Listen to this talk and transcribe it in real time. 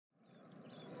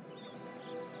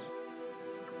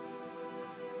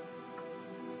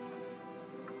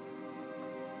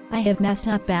I have messed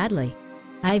up badly.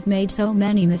 I've made so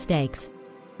many mistakes.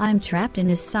 I'm trapped in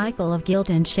this cycle of guilt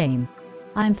and shame.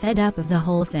 I'm fed up of the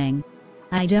whole thing.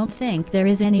 I don't think there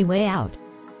is any way out.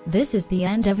 This is the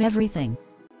end of everything.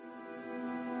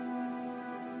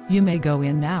 You may go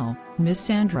in now, Miss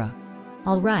Sandra.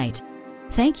 All right.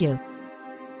 Thank you.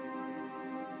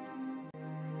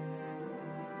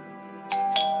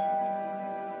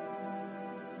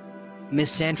 Miss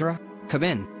Sandra, come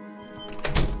in.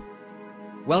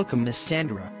 Welcome, Miss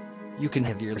Sandra. You can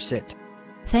have your sit.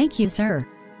 Thank you, sir.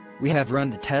 We have run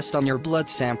the test on your blood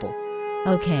sample.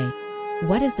 Okay.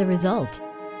 What is the result?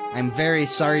 I'm very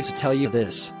sorry to tell you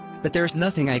this, but there's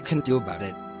nothing I can do about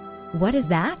it. What is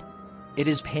that? It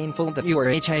is painful that you are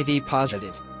HIV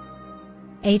positive.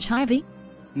 HIV?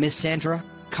 Miss Sandra,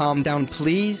 calm down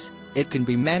please. It can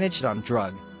be managed on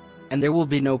drug, and there will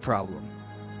be no problem.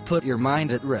 Put your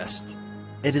mind at rest.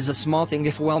 It is a small thing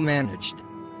if well managed.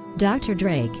 Dr.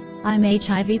 Drake, I'm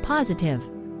HIV positive.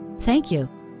 Thank you.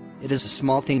 It is a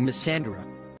small thing, Miss Sandra.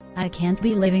 I can't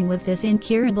be living with this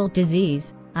incurable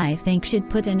disease. I think should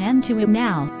put an end to it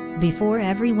now, before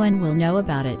everyone will know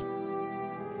about it.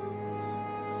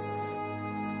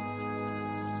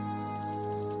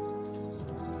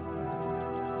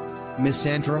 Miss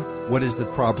Sandra, what is the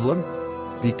problem?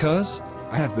 Because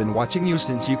I have been watching you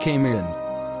since you came in.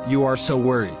 You are so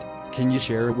worried. Can you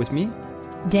share it with me?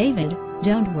 David,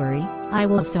 don't worry, I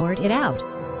will sort it out.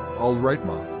 All right,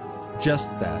 Ma.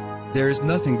 Just that. There is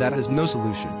nothing that has no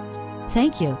solution.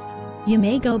 Thank you. You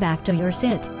may go back to your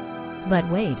sit. But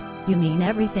wait, you mean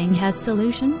everything has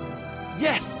solution?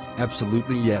 Yes!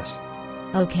 Absolutely yes.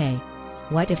 Okay.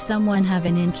 What if someone have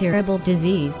an incurable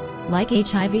disease, like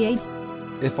HIV/AIDS?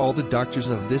 If all the doctors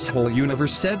of this whole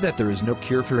universe said that there is no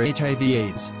cure for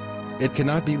HIV/AIDS, it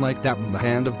cannot be like that in the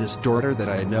hand of this daughter that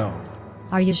I know.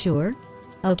 Are you sure?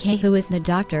 Okay, who is the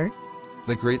doctor?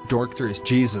 The great doctor is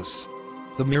Jesus,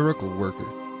 the miracle worker.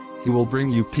 He will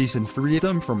bring you peace and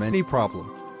freedom from any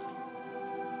problem.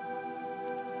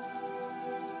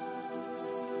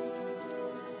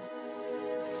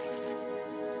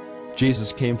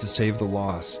 Jesus came to save the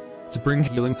lost, to bring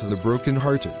healing to the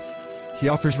brokenhearted. He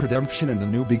offers redemption and a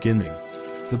new beginning.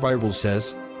 The Bible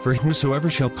says, "For whosoever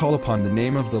shall call upon the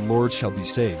name of the Lord shall be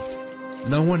saved."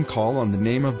 No one called on the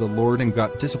name of the Lord and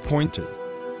got disappointed.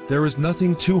 There is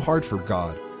nothing too hard for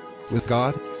God. With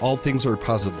God, all things are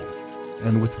possible.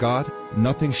 And with God,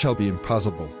 nothing shall be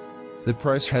impossible. The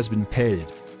price has been paid.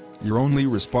 Your only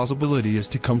responsibility is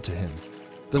to come to Him.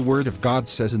 The Word of God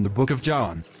says in the book of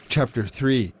John, chapter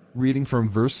 3, reading from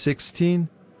verse 16,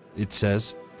 it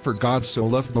says, "For God so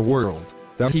loved the world,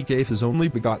 that He gave His only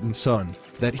begotten Son,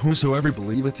 that whosoever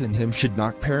believeth in Him should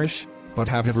not perish, but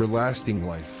have everlasting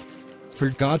life. For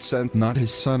God sent not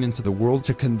His Son into the world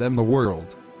to condemn the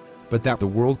world, but that the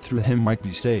world through Him might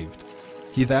be saved.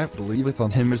 He that believeth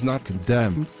on Him is not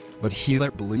condemned, but he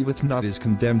that believeth not is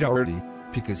condemned already,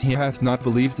 because he hath not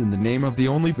believed in the name of the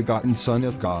only begotten Son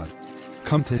of God.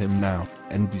 Come to Him now,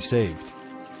 and be saved."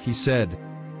 He said,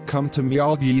 "Come to me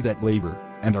all ye that labor,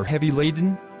 and are heavy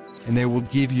laden, and I will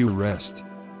give you rest."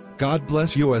 God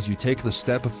bless you as you take the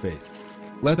step of faith.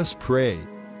 Let us pray.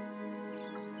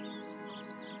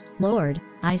 Lord,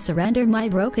 I surrender my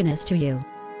brokenness to you.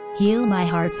 Heal my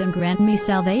hearts and grant me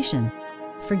salvation.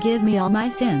 Forgive me all my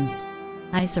sins.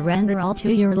 I surrender all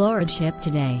to your lordship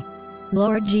today.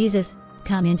 Lord Jesus,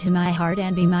 come into my heart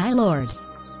and be my Lord.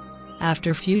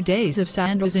 After few days of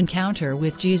Sandra's encounter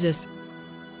with Jesus,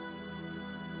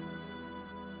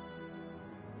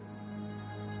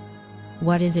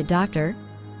 What is it, doctor?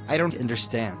 I don't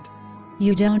understand.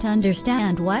 You don't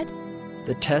understand what?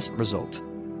 The test result.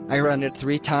 I ran it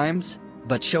 3 times,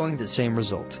 but showing the same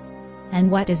result. And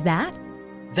what is that?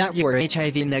 That you are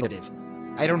HIV negative.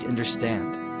 I don't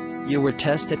understand. You were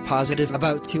tested positive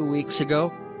about 2 weeks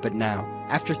ago, but now,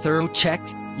 after thorough check,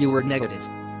 you were negative.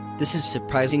 This is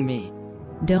surprising me.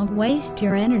 Don't waste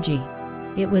your energy.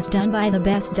 It was done by the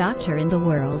best doctor in the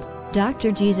world,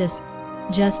 Dr. Jesus.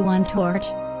 Just one torch,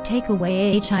 take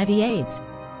away HIV/AIDS.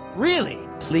 Really?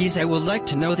 Please, I would like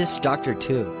to know this doctor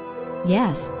too.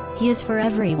 Yes, he is for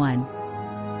everyone.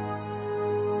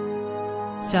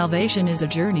 salvation is a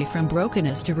journey from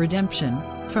brokenness to redemption,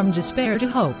 from despair to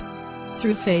hope.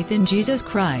 Through faith in Jesus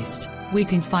Christ, we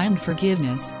can find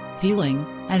forgiveness, healing,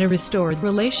 and a restored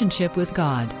relationship with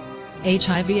God.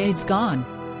 HIV/AIDS gone.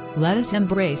 Let us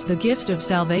embrace the gift of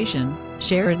salvation,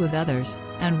 share it with others,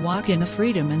 and walk in the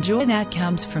freedom and joy that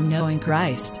comes from knowing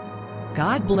Christ.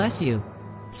 God bless you.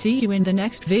 See you in the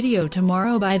next video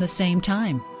tomorrow by the same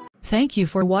time. Thank you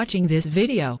for watching this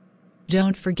video.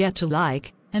 Don't forget to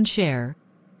like and share.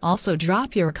 Also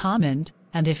drop your comment,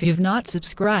 and if you've not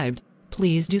subscribed,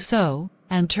 Please do so,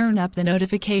 and turn up the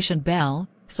notification bell,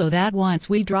 so that once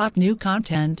we drop new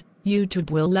content, YouTube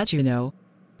will let you know.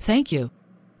 Thank you.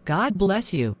 God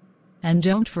bless you. And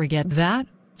don't forget that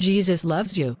Jesus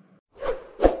loves you.